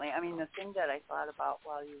 definitely. The thing that I thought about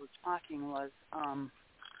while you were talking was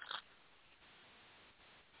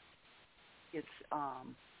it's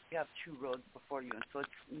you have two roads before you, and so it's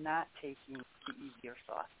not taking the easier,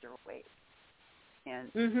 softer way.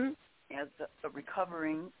 And as a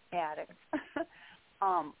recovering addict,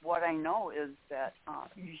 what I know is that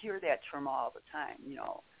you hear that term all the time,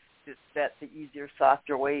 that the easier,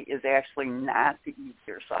 softer way is actually not the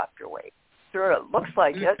easier, softer way. Sure, it looks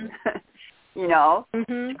like it,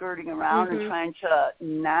 skirting around and trying to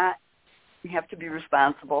not have to be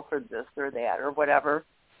responsible for this or that or whatever.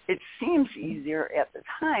 It seems easier at the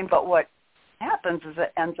time, but what happens is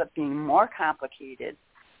it ends up being more complicated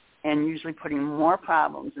and usually putting more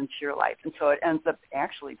problems into your life. And so it ends up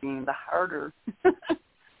actually being the harder,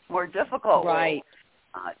 more difficult way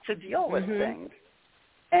to deal with things.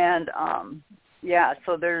 And,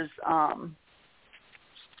 so there's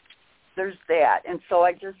that. And so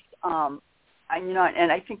I just, and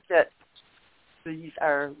I think that these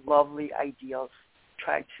are lovely ideals to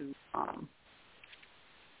try to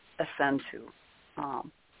ascend to.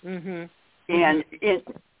 And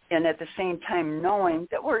at the same time knowing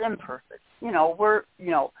that we're imperfect. We're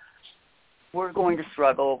going to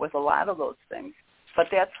struggle with a lot of those things. But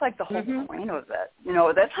that's like the whole point of it.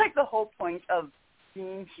 That's like the whole point of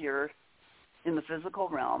being here in the physical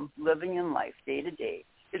realm, living in life day to day,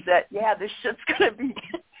 is that, this shit's going to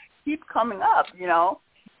keep coming up,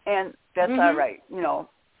 and that's all right.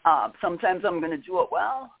 Sometimes I'm going to do it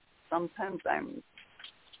well. Sometimes I'm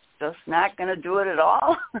just not going to do it at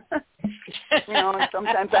all. And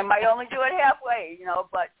sometimes I might only do it halfway,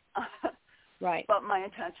 but But my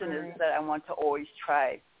intention is that I want to always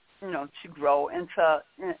try, to grow and to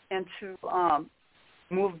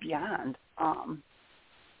move beyond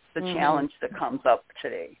the challenge that comes up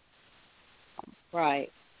today.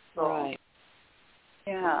 Right.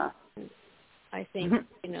 Yeah. I think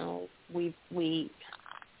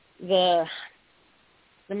the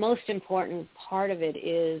most important part of it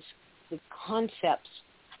is the concepts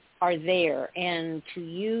are there, and to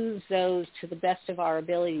use those to the best of our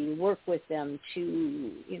ability, to work with them,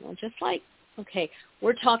 to just like,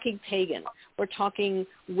 we're talking pagan, we're talking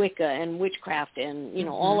Wicca and witchcraft, and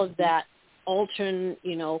all of that alternate,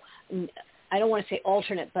 I don't want to say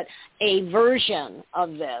alternate, but a version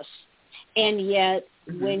of this. And yet,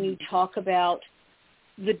 when you talk about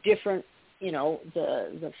the different,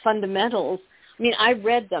 the fundamentals, I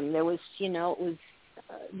read them. There was,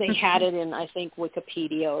 they had it in, I think,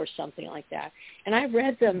 Wikipedia or something like that. And I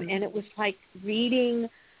read them, and it was like reading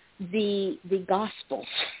the Gospels.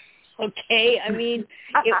 Okay, it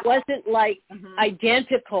wasn't like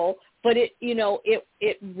identical, but it,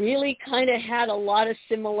 it really kind of had a lot of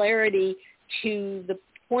similarity to the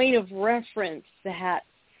point of reference that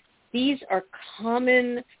these are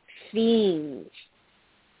common themes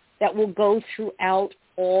that will go throughout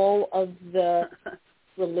all of the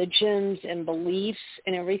religions and beliefs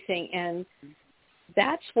and everything, and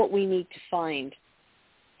that's what we need to find.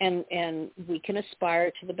 And we can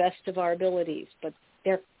aspire to the best of our abilities, but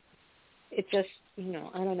it just,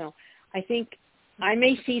 I don't know. I think I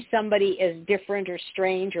may see somebody as different or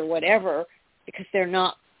strange or whatever because they're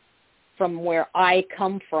not from where I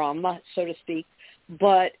come from, so to speak,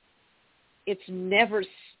 but it's never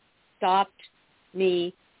stopped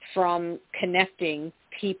me from connecting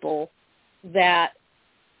people that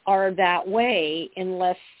are that way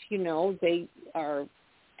unless, they are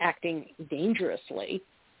acting dangerously.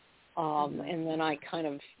 And then I kind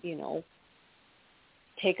of,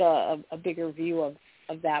 take a bigger view of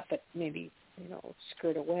that, but maybe,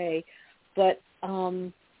 skirt away. But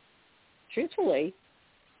truthfully,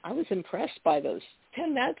 I was impressed by those.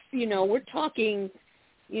 And that's, we're talking,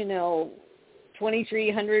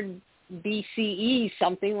 2300 BCE,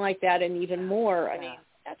 something like that, and even more. I mean,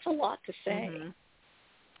 that's a lot to say.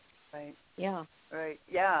 Right. Yeah. Right.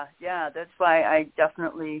 Yeah. That's why I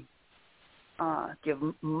definitely give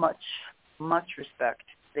much respect to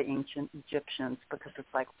the ancient Egyptians, because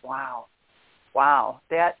it's like, wow,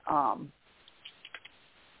 that, I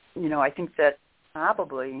think that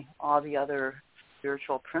probably all the other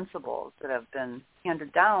spiritual principles that have been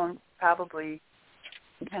handed down probably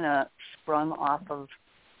kind of sprung off of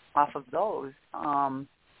those,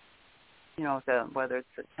 whether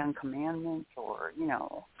it's the Ten Commandments or,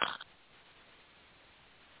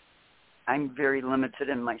 I'm very limited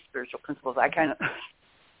in my spiritual principles. I kind of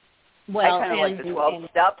like the 12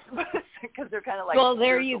 steps, because they're kind of like, well,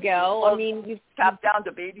 there you go. I mean, you've tapped down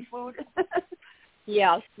to baby food.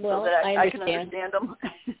 Yeah, well, so that I can understand them.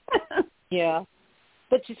 Yeah.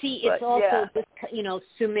 But you see, it's also this,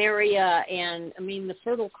 Sumeria and, the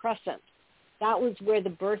Fertile Crescent. That was where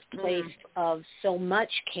the birthplace of so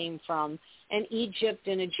much came from. And Egypt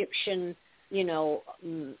and Egyptian,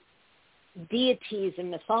 deities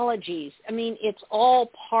and mythologies. It's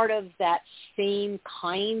all part of that same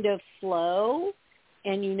kind of flow.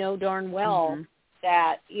 And you know darn well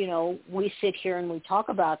that, we sit here and we talk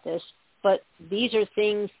about this, but these are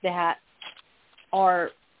things that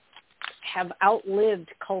have outlived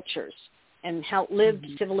cultures and outlived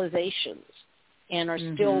civilizations and are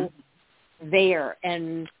still there,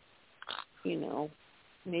 and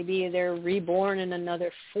maybe they're reborn in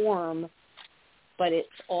another form, but it's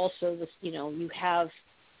also this, you have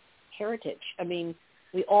heritage.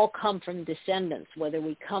 We all come from descendants, whether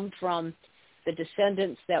we come from the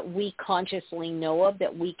descendants that we consciously know of,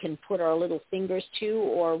 that we can put our little fingers to,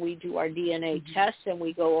 or we do our DNA tests and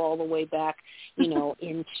we go all the way back,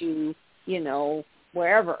 into,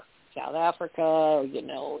 wherever, South Africa,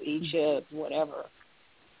 Egypt, whatever.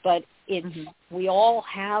 But it's, we all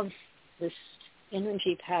have this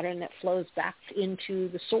energy pattern that flows back into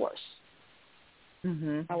the source.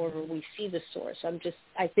 However we see the source.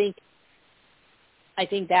 I think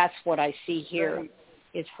that's what I see here. Right.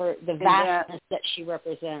 Is the vastness that she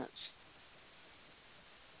represents.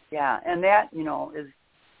 Yeah, and that, is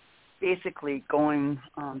basically going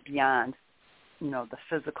beyond, the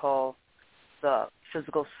physical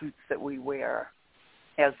suits that we wear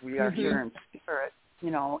as we are here in spirit,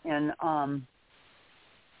 and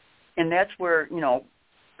that's where,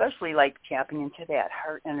 especially like tapping into that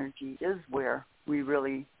heart energy is where we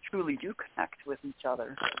really, truly do connect with each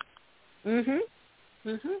other. And,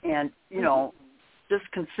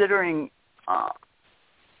 just considering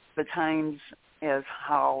the times as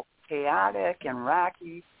how chaotic and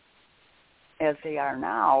rocky as they are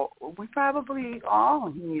now, we probably all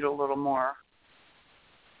need a little more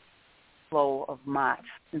flow of Maat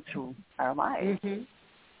into our lives.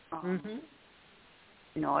 I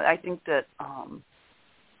think that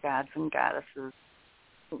gods and goddesses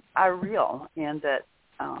are real, and that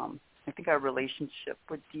I think our relationship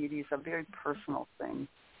with deity is a very personal thing.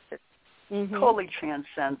 Totally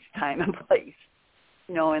transcends time and place,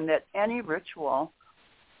 and that any ritual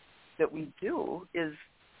that we do is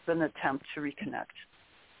an attempt to reconnect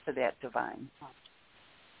to that divine.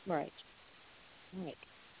 Right.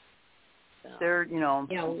 So, they're,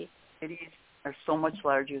 cities are so much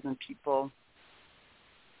larger than people,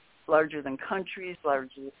 larger than countries,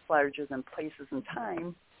 larger than places and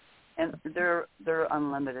time, and they're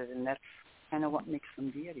unlimited, and that's kind of what makes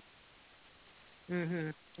them deity.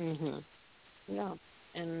 Yeah,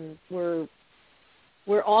 and we're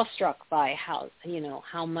awestruck by how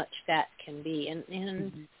much that can be,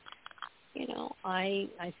 and I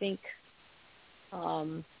think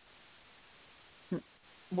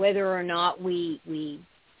whether or not we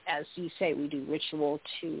as you say, we do ritual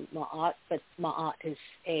to Maat, but Maat is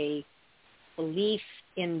a belief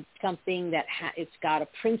in something that it's got a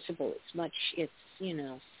principle.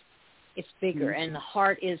 It's bigger, and the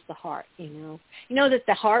heart is the heart, You know that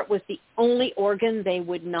the heart was the only organ they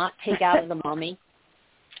would not take out of the mummy?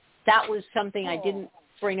 That was something I didn't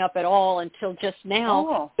bring up at all until just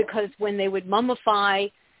now, because when they would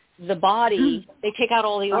mummify the body, they take out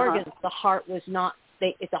all the organs. The heart was not,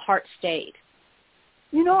 the heart stayed.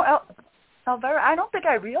 Elvyra, I don't think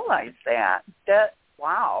I realized that.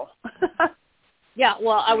 Wow. Yeah,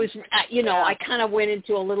 well, I was, I kind of went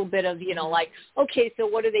into a little bit of, okay, so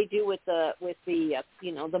what do they do with the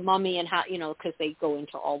the mummy, and how, because they go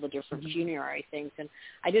into all the different funerary things, and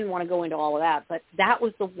I didn't want to go into all of that, but that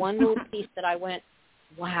was the one little piece that I went,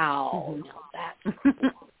 wow, that's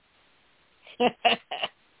cool.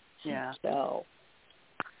 Yeah. So,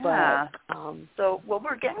 yeah. But, so, well,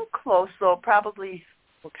 we're getting close, so probably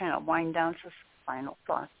we'll kind of wind down to some final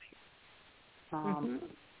thoughts here.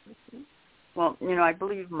 Well, I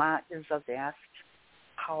believe Maat is a vast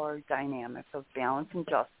power dynamic of balance and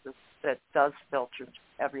justice that does filter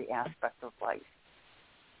every aspect of life.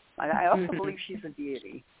 I also believe she's a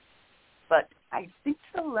deity. But I think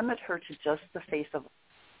to limit her to just the face of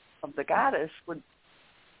the goddess would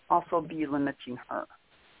also be limiting her.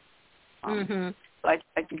 So I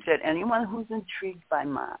think that anyone who's intrigued by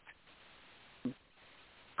Maat,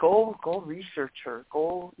 go research her.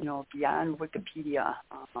 Go, beyond Wikipedia.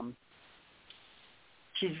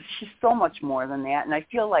 She's so much more than that. And I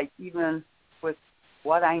feel like even with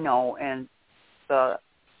what I know and the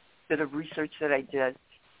bit of research that I did,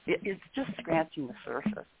 it's just scratching the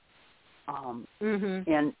surface.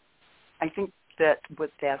 And I think that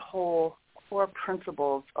with that whole core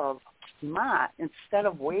principles of Maat, instead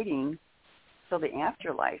of waiting till the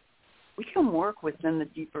afterlife, we can work within the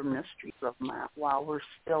deeper mysteries of Maat while we're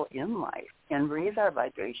still in life and raise our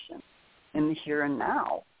vibration in the here and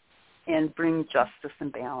now and bring justice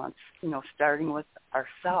and balance, starting with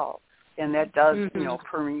ourselves. And that does,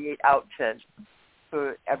 permeate out to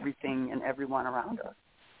everything and everyone around us.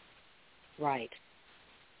 Right.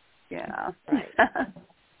 Yeah. Right.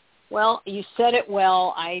 Well, you said it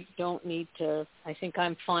well. I don't need to. I think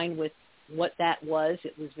I'm fine with what that was.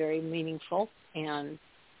 It was very meaningful, and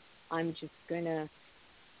I'm just going to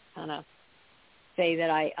kind of say that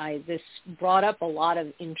I this brought up a lot of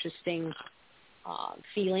interesting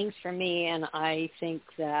feelings for me, and I think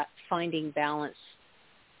that finding balance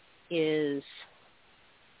is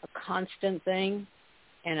a constant thing,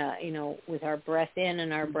 and with our breath in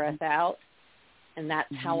and our breath out, and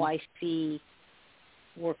that's how I see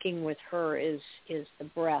working with her is the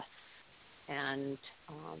breath, and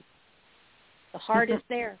the heart is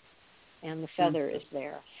there, and the feather is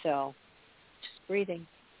there. So just breathing.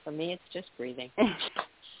 For me, it's just breathing.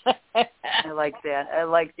 I like that.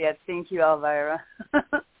 Thank you, Elvyra.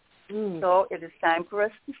 So it is time for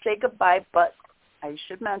us to say goodbye, but I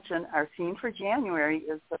should mention our theme for January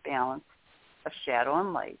is the balance of shadow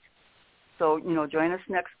and light. So, join us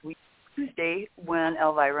next week, Tuesday, when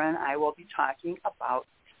Elvyra and I will be talking about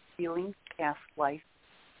healing past life.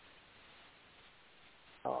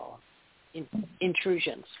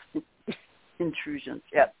 Intrusions. Intrusions.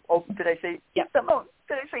 Yeah. Oh, did I say something?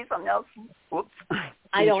 Did I say something else? Whoops.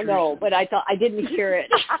 I don't know, but I thought I didn't hear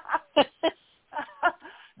it.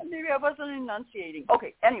 Maybe I wasn't enunciating.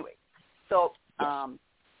 Okay. Anyway, so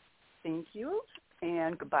thank you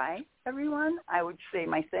and goodbye, everyone. I would say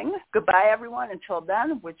my thing. Goodbye, everyone. Until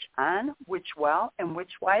then, witch on, witch well, and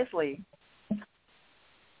witch wisely.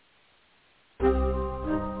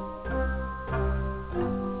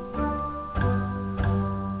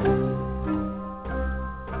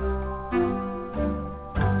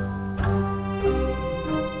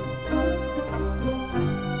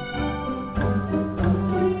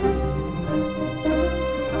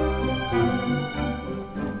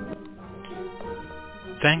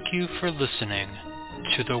 Thank you for listening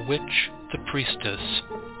to The Witch, the Priestess,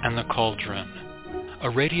 and the Cauldron,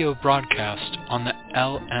 a radio broadcast on the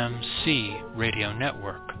LMC radio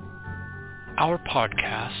network. Our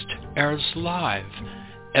podcast airs live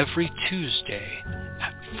every Tuesday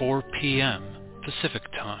at 4 p.m. Pacific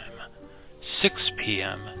Time, 6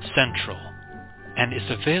 p.m. Central, and is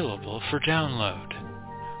available for download.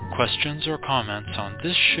 Questions or comments on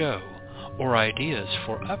this show or ideas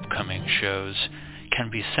for upcoming shows can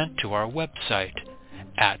be sent to our website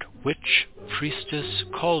at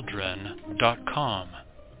witchpriestesscauldron.com.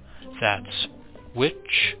 That's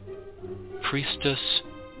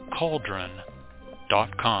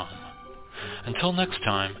witchpriestesscauldron.com. Until next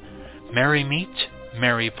time, merry meet,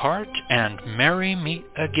 merry part, and merry meet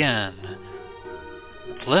again.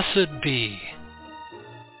 Blessed be.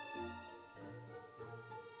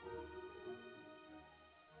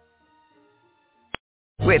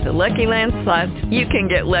 With the Lucky Land Slots, you can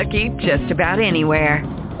get lucky just about anywhere.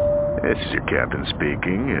 This is your captain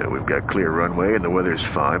speaking. We've got clear runway and the weather's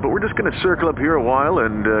fine, but we're just going to circle up here a while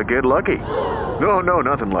and get lucky. No,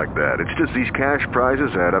 nothing like that. It's just these cash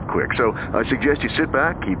prizes add up quick. So I suggest you sit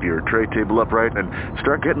back, keep your tray table upright, and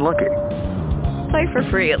start getting lucky. Play for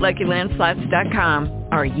free at LuckyLandSlots.com.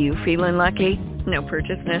 Are you feeling lucky? No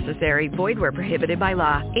purchase necessary. Void where prohibited by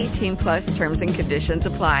law. 18+ terms and conditions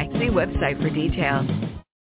apply. See website for details.